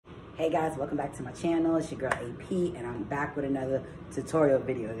Hey guys, welcome back to my channel. It's your girl AP, and I'm back with another tutorial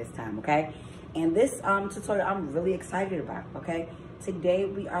video this time, okay? And this tutorial I'm really excited about, okay? Today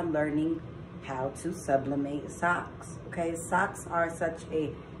we are learning how to sublimate socks, okay? Socks are such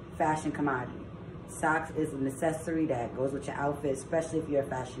a fashion commodity. Socks is a necessary that goes with your outfit, especially if you're a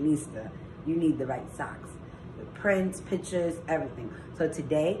fashionista. You need the right socks. The prints, pictures, everything. So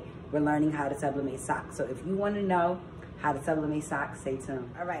today we're learning how to sublimate socks. So if you want to know how to sublimate socks, stay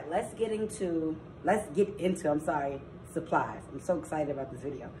tuned. All right, let's get into supplies. I'm so excited about this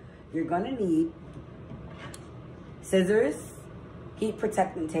video. You're gonna need scissors, heat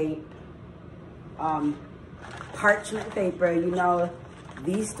protectant tape, parchment paper. You know,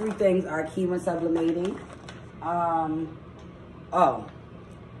 these three things are key when sublimating.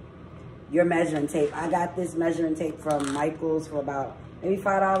 Your measuring tape. I got this measuring tape from Michael's for about maybe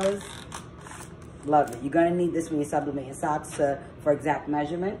 $5. Love it. You're going to need this when you're sublimating socks for exact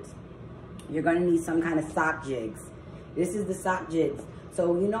measurements. You're going to need some kind of sock jigs. This is the sock jigs.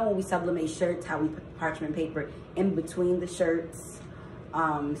 So you know when we sublimate shirts, how we put parchment paper in between the shirts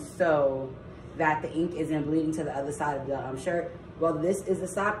so that the ink isn't bleeding to the other side of the shirt? Well, this is a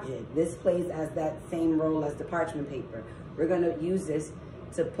sock jig. This plays as that same role as the parchment paper. We're going to use this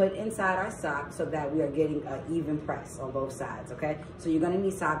to put inside our sock so that we are getting an even press on both sides, okay? So you're going to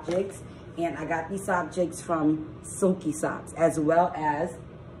need sock jigs. And I got these sock jigs from Silky Socks, as well as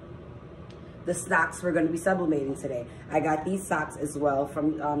the socks we're going to be sublimating today. I got these socks as well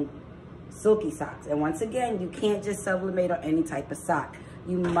from Silky Socks. And once again, you can't just sublimate on any type of sock.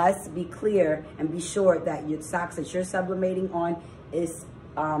 You must be clear and be sure that your socks that you're sublimating on is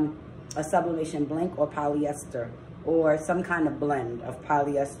a sublimation blank or polyester, or some kind of blend of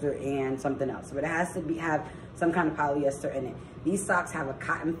polyester and something else. But it has to have some kind of polyester in it. These socks have a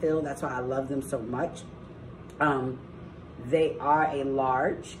cotton feel. That's why I love them so much. They are a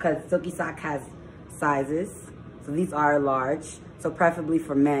large, because Silky Sock has sizes. So these are large. So preferably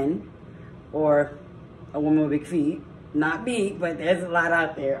for men or a woman with big feet. Not big, but there's a lot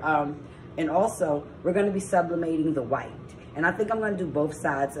out there. And also, we're going to be sublimating the white. And I think I'm going to do both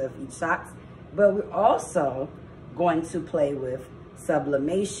sides of each socks. But we're also going to play with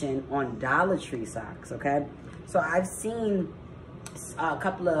sublimation on Dollar Tree socks, okay? So I've seen a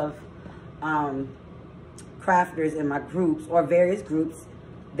couple of crafters in my groups, or various groups,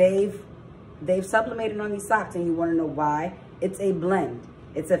 they've sublimated on these socks, and you want to know why? It's a blend.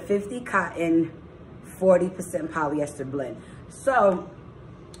 It's a 50 cotton, 40% polyester blend. So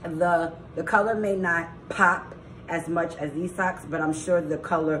the color may not pop as much as these socks, but I'm sure the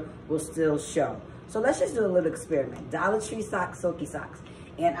color will still show. So let's just do a little experiment. Dollar Tree socks, Silky Socks.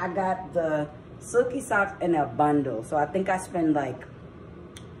 And I got the Silky Socks in a bundle. So I think I spent like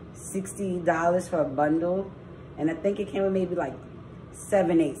 $60 for a bundle. And I think it came with maybe like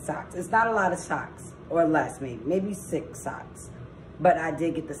 7, 8 socks. It's not a lot of socks, or less maybe 6 socks. But I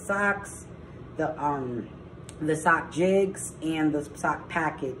did get the socks, the sock jigs, and the sock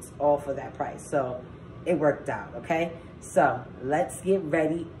packets all for that price. So it worked out, okay? So let's get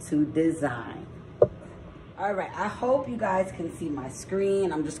ready to design. All right, I hope you guys can see my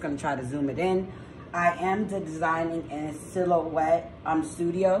screen. I'm just gonna try to zoom it in. I am designing in Silhouette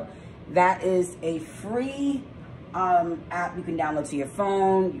Studio. That is a free app you can download to your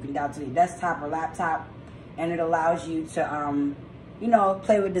phone. You can download to your desktop or laptop, and it allows you to, you know,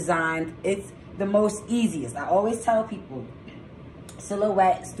 play with design. It's the most easiest. I always tell people,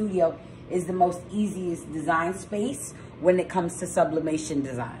 Silhouette Studio is the most easiest design space when it comes to sublimation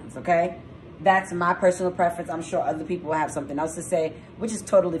designs, okay? That's my personal preference. I'm sure other people will have something else to say, which is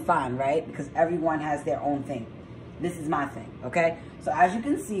totally fine, right? Because everyone has their own thing. This is my thing, okay? So as you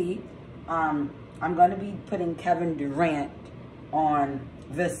can see, I'm going to be putting Kevin Durant on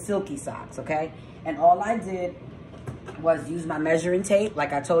the Silky Socks, okay? And all I did was use my measuring tape.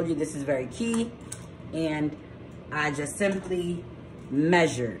 Like I told you, this is very key. And I just simply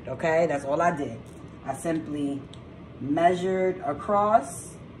measured, okay? That's all I did. I simply measured across,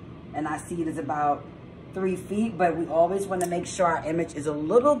 and I see it is about 3 feet, but we always want to make sure our image is a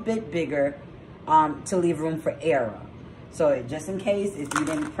little bit bigger to leave room for error. So just in case if you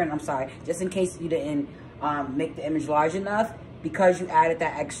didn't print, just in case you didn't make the image large enough, because you added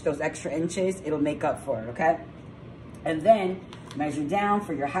those extra inches, it'll make up for it, okay? And then measure down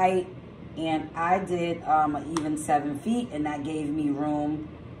for your height, and I did an even 7 feet, and that gave me room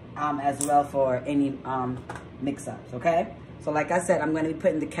as well for any mix-ups, okay? So like I said, I'm going to be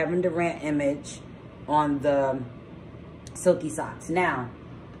putting the Kevin Durant image on the Silky Socks. Now,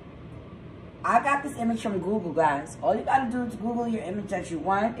 I got this image from Google, guys. All you got to do is Google your image that you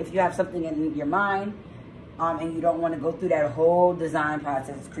want. If you have something in your mind, and you don't want to go through that whole design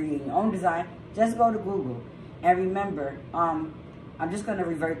process, creating your own design, just go to Google. And remember, I'm just going to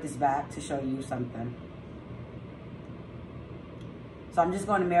revert this back to show you something. So I'm just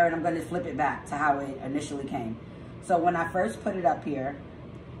going to mirror it. I'm going to flip it back to how it initially came. So when I first put it up here,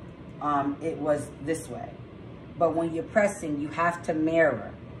 it was this way. But when you're pressing, you have to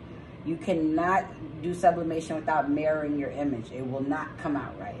mirror. You cannot do sublimation without mirroring your image. It will not come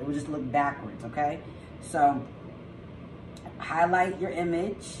out right. It will just look backwards, okay? So highlight your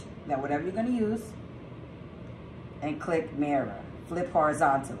image, that whatever you're going to use, and click mirror. Flip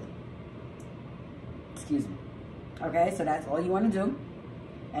horizontally. Excuse me. Okay, so that's all you want to do.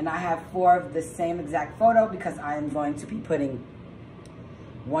 And I have 4 of the same exact photo because I am going to be putting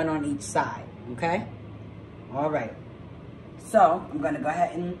 1 on each side, okay? All right. So I'm going to go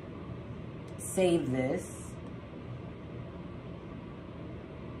ahead and save this.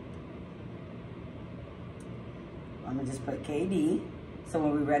 I'm going to just put KD. So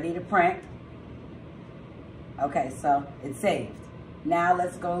when we're ready to print, okay, so it's saved. Now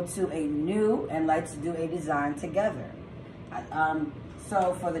let's go to a new and let's do a design together.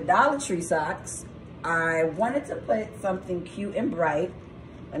 So for the Dollar Tree socks, I wanted to put something cute and bright.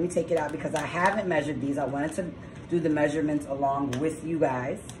 Let me take it out because I haven't measured these. I wanted to do the measurements along with you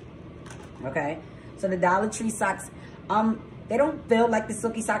guys. Okay, so the Dollar Tree socks, they don't feel like the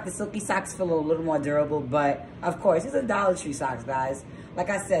silky sock. The silky socks feel a little more durable, but of course, it's a Dollar Tree socks, guys. Like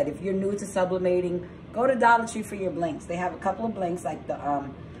I said, if you're new to sublimating, go to Dollar Tree for your blinks. They have a couple of blinks like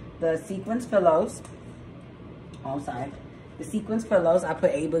the sequence pillows. Oh, I'm sorry. The sequence pillows, I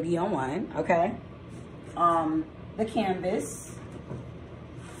put A Boogie on one, okay? The canvas.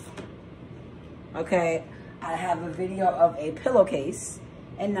 Okay, I have a video of a pillowcase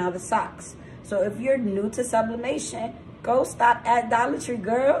and now the socks. So if you're new to sublimation, go stop at Dollar Tree,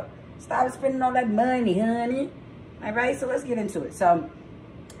 girl. Stop spending all that money, honey. All right, so let's get into it. So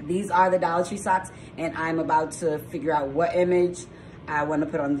these are the Dollar Tree socks, and I'm about to figure out what image I want to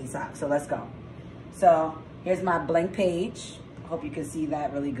put on these socks. So let's go. So here's my blank page. Hope you can see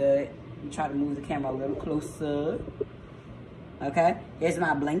that really good. Let me try to move the camera a little closer. Okay, here's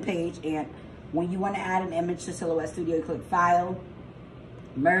my blank page, and when you want to add an image to Silhouette Studio, you click File,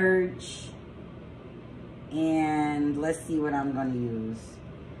 Merge, and let's see what I'm going to use.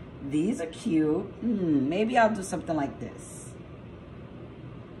 These are cute. Maybe I'll do something like this.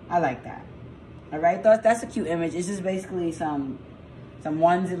 I like that. All right, that's a cute image. It's just basically some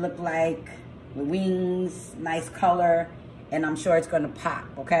ones that look like with wings, nice color, and I'm sure it's gonna pop,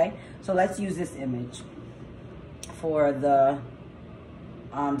 okay? So let's use this image for the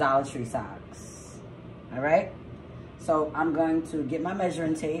Dollar Tree socks, all right? So I'm going to get my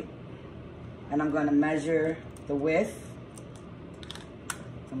measuring tape, and I'm gonna measure the width.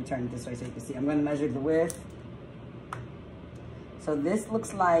 Let me turn it this way so you can see. I'm gonna measure the width. So this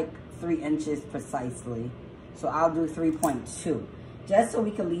looks like 3 inches precisely. So I'll do 3.2, just so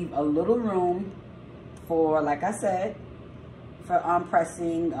we can leave a little room for, like I said, for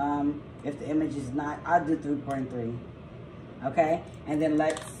pressing. If the image is not, I'll do 3.3. Okay, and then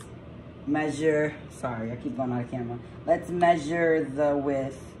let's measure. Sorry, I keep going out of camera. Let's measure the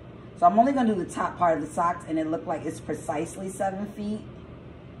width. So I'm only gonna do the top part of the socks, and it looked like it's precisely 7 feet.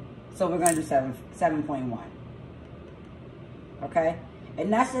 So we're gonna do 7.1. Okay,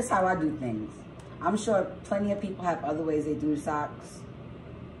 and that's just how I do things. I'm sure plenty of people have other ways they do socks,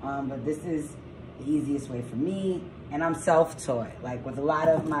 but this is the easiest way for me, and I'm self-taught. Like with a lot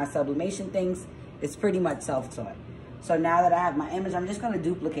of my sublimation things, it's pretty much self-taught. So now that I have my image, I'm just gonna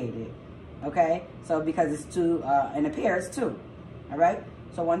duplicate it, okay? So because it's 2, in a pair it's 2, all right?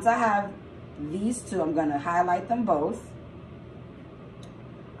 So once I have these 2, I'm gonna highlight them both.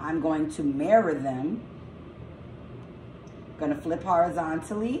 I'm going to mirror them. Gonna flip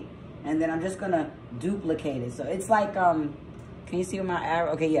horizontally, and then I'm just gonna duplicate it. So it's like, can you see with my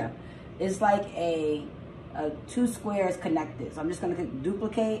arrow? Okay, yeah. It's like a 2 squares connected. So I'm just gonna click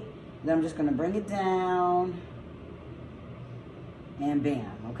duplicate, then I'm just gonna bring it down, and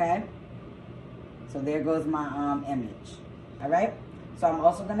bam, okay? So there goes my image, all right? So I'm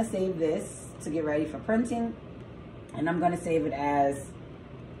also gonna save this to get ready for printing, and I'm gonna save it as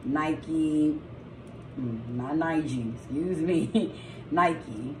Nike, not Nike, excuse me,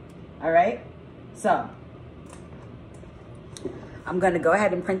 Nike, all right? So I'm gonna go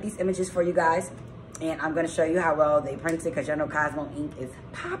ahead and print these images for you guys, and I'm gonna show you how well they printed, because y'all know Cosmo ink is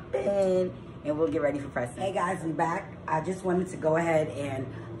popping, and we'll get ready for pressing. Hey guys, we back. I just wanted to go ahead and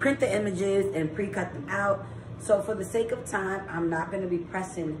print the images and pre-cut them out. So for the sake of time, I'm not gonna be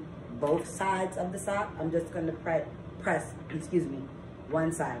pressing both sides of the sock. I'm just gonna press, excuse me,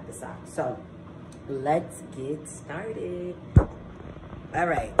 one side of the sock. So let's get started. All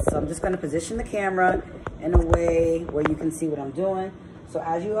right, so I'm just gonna position the camera in a way where you can see what I'm doing. So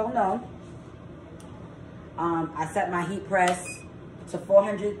as you all know, I set my heat press to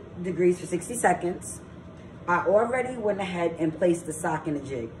 400 degrees for 60 seconds. I already went ahead and placed the sock in the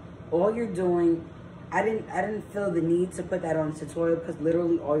jig. All you're doing, I didn't feel the need to put that on the tutorial because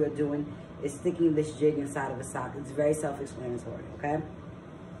literally all you're doing is sticking this jig inside of a sock. It's very self-explanatory, okay?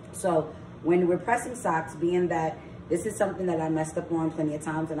 So when we're pressing socks, being that this is something that I messed up on plenty of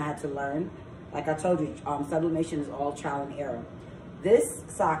times and I had to learn. Like I told you, sublimation is all trial and error. This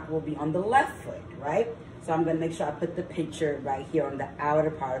sock will be on the left foot, right? So I'm gonna make sure I put the picture right here on the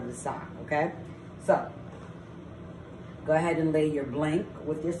outer part of the sock, okay? So go ahead and lay your blank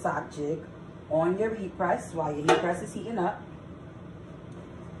with your sock jig on your heat press while your heat press is heating up.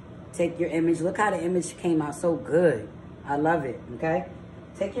 Take your image. Look how the image came out so good. I love it, okay?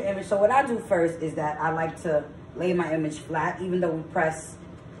 Take your image. So what I do first is that I like to lay my image flat, even though we press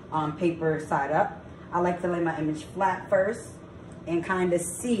paper side up. I like to lay my image flat first and kind of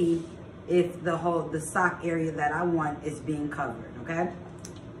see if the sock area that I want is being covered, okay?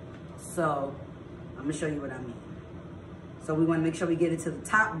 So I'm gonna show you what I mean. So we wanna make sure we get it to the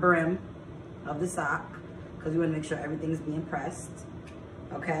top brim of the sock because we wanna make sure everything's being pressed,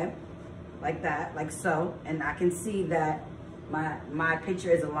 okay? Like that, like so. And I can see that my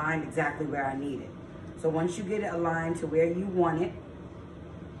picture is aligned exactly where I need it. So once you get it aligned to where you want it,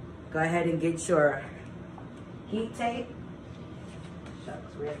 go ahead and get your heat tape.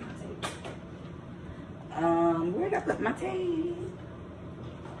 Shucks, where's my tape? Where did I put my tape?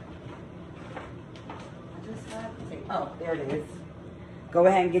 I just have the tape. Oh, there it is. Go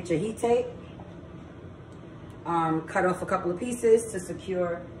ahead and get your heat tape. Cut off a couple of pieces to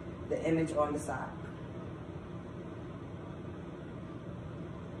secure the image on the sock.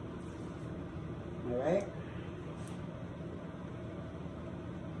 All right.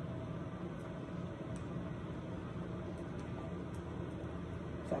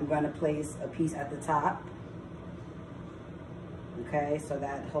 So I'm going to place a piece at the top. Okay, so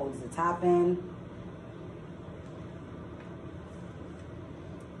that holds the top in.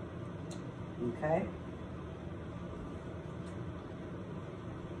 Okay.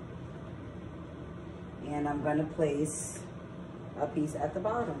 And I'm going to place a piece at the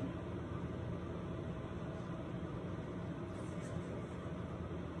bottom.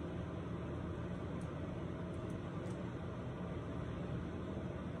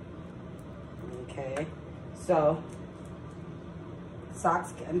 Okay, so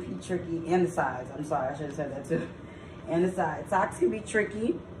socks can be tricky, and the sides. I'm sorry, I should have said that too. And the sides. Socks can be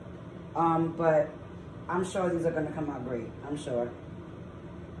tricky, but I'm sure these are going to come out great. I'm sure.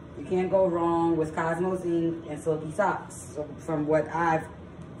 You can't go wrong with Cosmos ink and silky socks. So from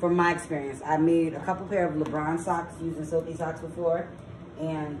my experience, I made a couple pair of LeBron socks using silky socks before,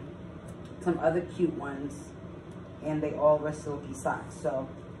 and some other cute ones, and they all were silky socks. So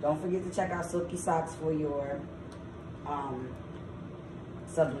don't forget to check out silky socks for your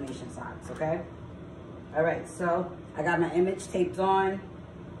sublimation socks, okay? All right, so I got my image taped on.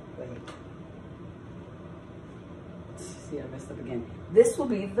 Wait. See, I messed up again. This will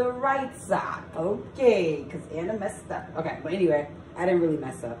be the right sock, okay? Because Anna messed up. Okay, but anyway, I didn't really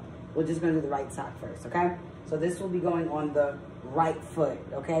mess up. We're just gonna do the right sock first, okay? So this will be going on the right foot,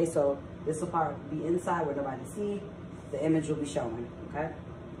 okay? So this will probably be inside where nobody see. The image will be showing, okay?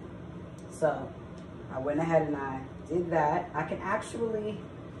 So I went ahead and I did that. I can actually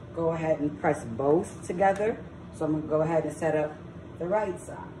go ahead and press both together. So I'm gonna go ahead and set up the right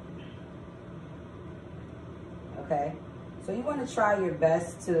sock. Okay, so you wanna try your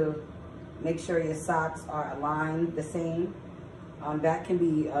best to make sure your socks are aligned the same. That can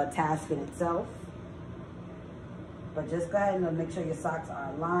be a task in itself. But just go ahead and make sure your socks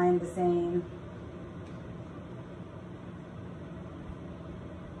are aligned the same.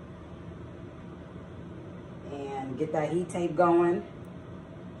 And get that heat tape going,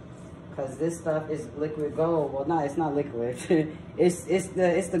 because this stuff is liquid gold. Well, no, it's not liquid.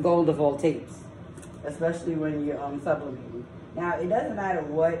 it's the gold of all tapes, especially when you're sublimating. Now, it doesn't matter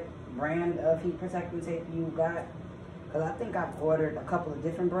what brand of heat protecting tape you got, because I think I've ordered a couple of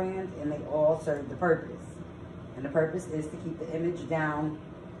different brands and they all serve the purpose. And the purpose is to keep the image down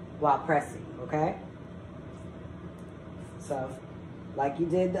while pressing, okay? So, like you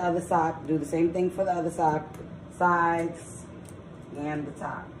did the other sock, do the same thing for the other sock, sides and the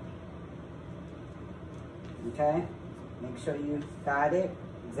top. Okay? Make sure you got it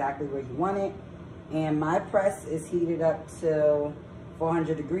exactly where you want it. And my press is heated up to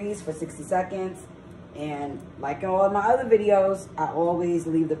 400 degrees for 60 seconds. And like in all of my other videos, I always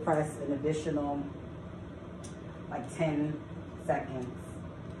leave the press an additional like 10 seconds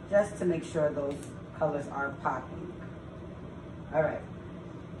just to make sure those colors aren't popping. All right.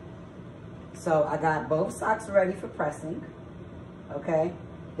 So I got both socks ready for pressing, okay?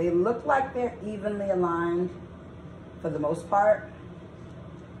 They look like they're evenly aligned for the most part.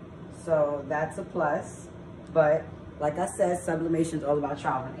 So that's a plus. But like I said, sublimation is all about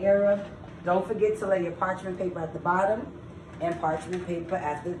trial and error. Don't forget to lay your parchment paper at the bottom and parchment paper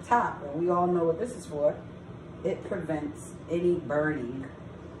at the top. And we all know what this is for. It prevents any burning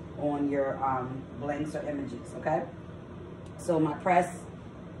on your blanks or images, okay? So my press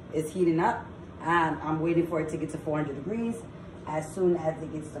is heating up and I'm waiting for it to get to 400 degrees. As soon as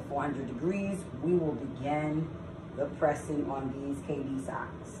it gets to 400 degrees, we will begin the pressing on these KD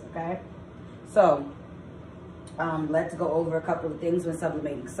socks, okay? So let's go over a couple of things when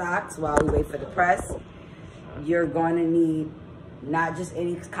sublimating socks while we wait for the press. You're going to need not just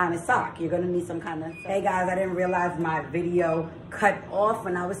any kind of sock. You're going to need some kind of... Hey guys, I didn't realize my video cut off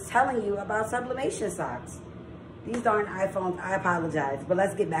when I was telling you about sublimation socks. These darn iPhones, I apologize, but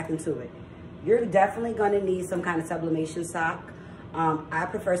let's get back into it. You're definitely going to need some kind of sublimation sock. I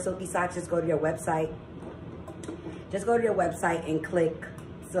prefer silky socks. Just go to your website. Just go to your website and click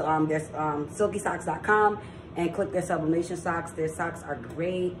there's silkysocks.com and click their sublimation socks. Their socks are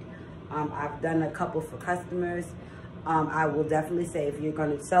great. I've done a couple for customers. I will definitely say if you're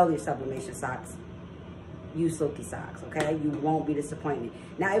going to sell your sublimation socks, use silky socks, okay? You won't be disappointed.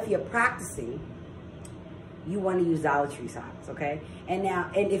 Now, if you're practicing, you want to use Dollar Tree socks, okay? And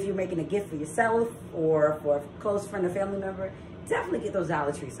if you're making a gift for yourself or for a close friend or family member, definitely get those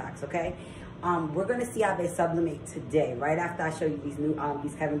Dollar Tree socks, okay? We're going to see how they sublimate today, right after I show you these new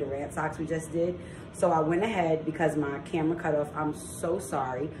these Kevin Durant socks we just did. So I went ahead, because my camera cut off, I'm so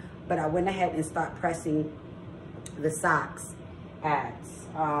sorry, but I went ahead and start pressing the socks at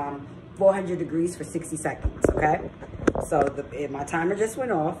 400 degrees for 60 seconds, okay? So my timer just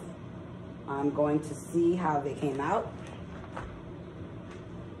went off. I'm going to see how they came out.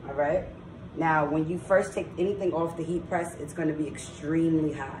 All right. Now, when you first take anything off the heat press, it's going to be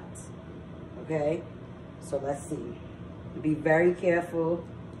extremely hot. Okay. So let's see. Be very careful.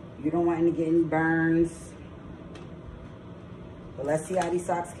 You don't want to get any burns. But let's see how these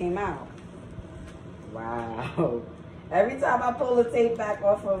socks came out. Wow. Every time I pull the tape back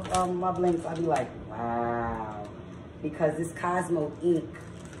off of my blinks, I'll be like, wow. Because this Cosmo ink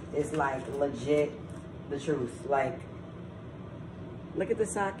is like legit the truth. Like, look at the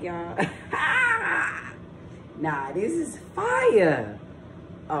sock, y'all. Nah, this is fire.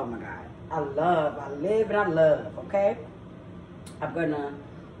 Oh my God. I live and I love, okay? I'm gonna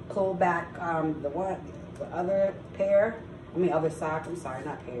pull back the other other sock. I'm sorry,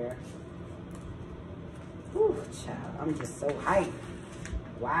 not pair. Whew, child, I'm just so hyped.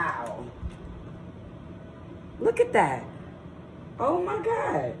 Wow. Look at that. Oh my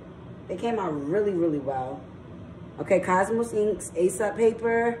God. They came out really, really well. Okay, Cosmos Inks, Ace-Up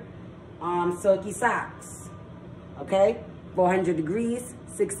paper, silky socks. Okay, 400 degrees,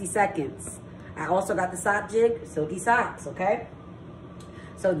 60 seconds. I also got the sock jig, silky socks, okay?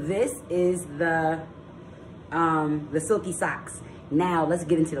 So this is the silky socks. Now let's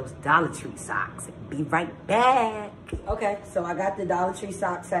get into those Dollar Tree socks. Be right back. Okay, so I got the Dollar Tree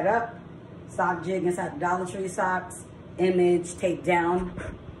socks set up. Sock jig inside the Dollar Tree socks. Image taped down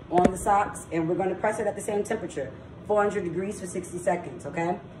on the socks. And we're gonna press it at the same temperature, 400 degrees for 60 seconds,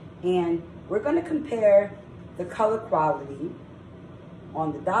 okay? And we're gonna compare the color quality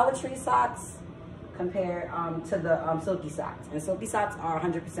on the Dollar Tree socks compared to the silky socks. And silky socks are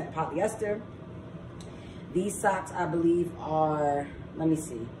 100% polyester. These socks, I believe, are, let me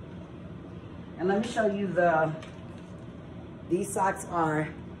see. And let me show you these socks are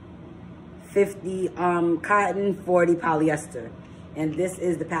 50 cotton, 40 polyester. And this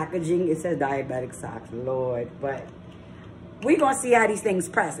is the packaging. It says diabetic socks, Lord. But we're gonna see how these things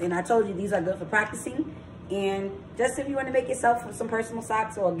press. And I told you these are good for practicing. And just if you wanna make yourself some personal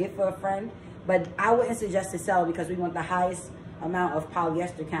socks or a gift for a friend. But I wouldn't suggest to sell because we want the highest amount of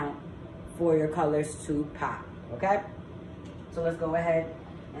polyester count for your colors to pop, okay? So let's go ahead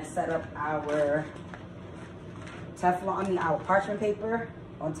and set up our our parchment paper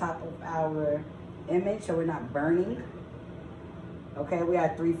on top of our image so we're not burning. Okay, we're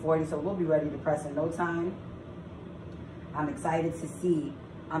at 340, so we'll be ready to press in no time. I'm excited to see,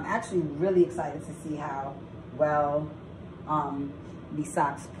 I'm actually really excited to see how well these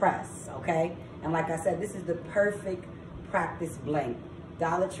socks press, okay? And like I said, this is the perfect practice blank.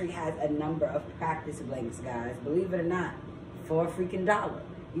 Dollar Tree has a number of practice blanks, guys. Believe it or not, for a freaking $1.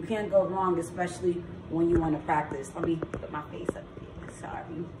 You can't go wrong, especially when you want to practice. Let me put my face up there,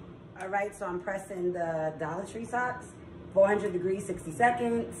 sorry. All right, so I'm pressing the Dollar Tree socks, 400 degrees, 60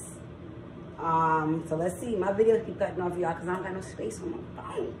 seconds. So let's see, my videos keep cutting off, y'all, because I don't got no space on my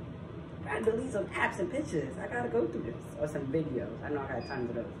phone. I gotta delete some apps and pictures. I gotta go through this, or some videos. I know I got tons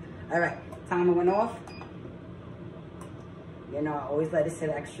of those. All right, timer went off. You know, I always let it sit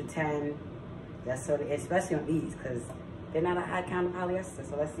extra 10. That's so, especially on these, because they're not a high count of polyester.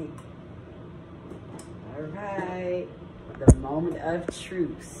 So let's see. All right, the moment of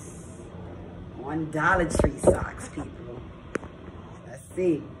truth on Dollar Tree socks, people. Let's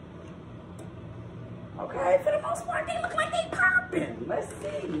see. Okay, for the most part, they look like they popping. Let's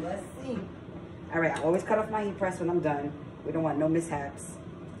see, let's see. All right, I always cut off my heat press when I'm done. We don't want no mishaps.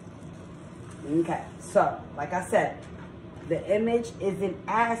 Okay, so, like I said, the image isn't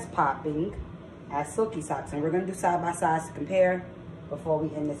as popping as silky socks. And we're gonna do side by sides to compare before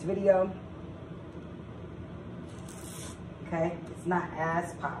we end this video. Okay, it's not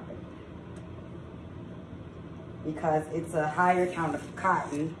as popping because it's a higher count of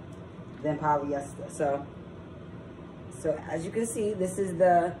cotton than polyester. So as you can see, this is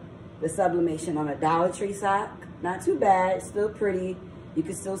the sublimation on a Dollar Tree sock. Not too bad, still pretty. You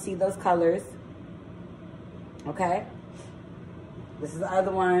can still see those colors. Okay, this is the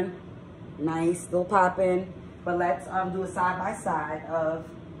other one, nice, still popping. But let's do a side by side of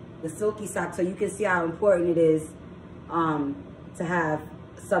the silky sock so you can see how important it is to have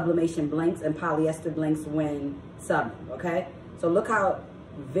sublimation blinks and polyester blinks when subbing. Okay, so look how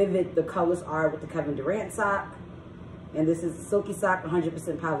vivid the colors are with the Kevin Durant sock. And this is a silky sock,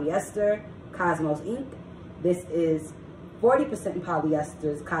 100% polyester, Cosmos ink. This is 40%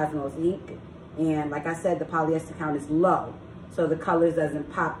 polyester, Cosmos ink. And like I said, the polyester count is low, so the colors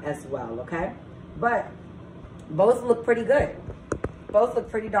doesn't pop as well, okay? But both look pretty good. Both look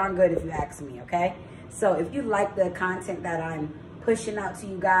pretty darn good if you ask me, okay? So if you like the content that I'm pushing out to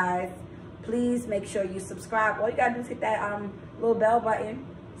you guys, please make sure you subscribe. All you gotta do is hit that little bell button.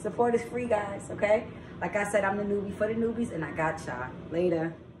 Support is free, guys, okay? Like I said, I'm the newbie for the newbies, and I got y'all.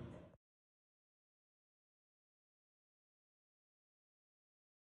 Later.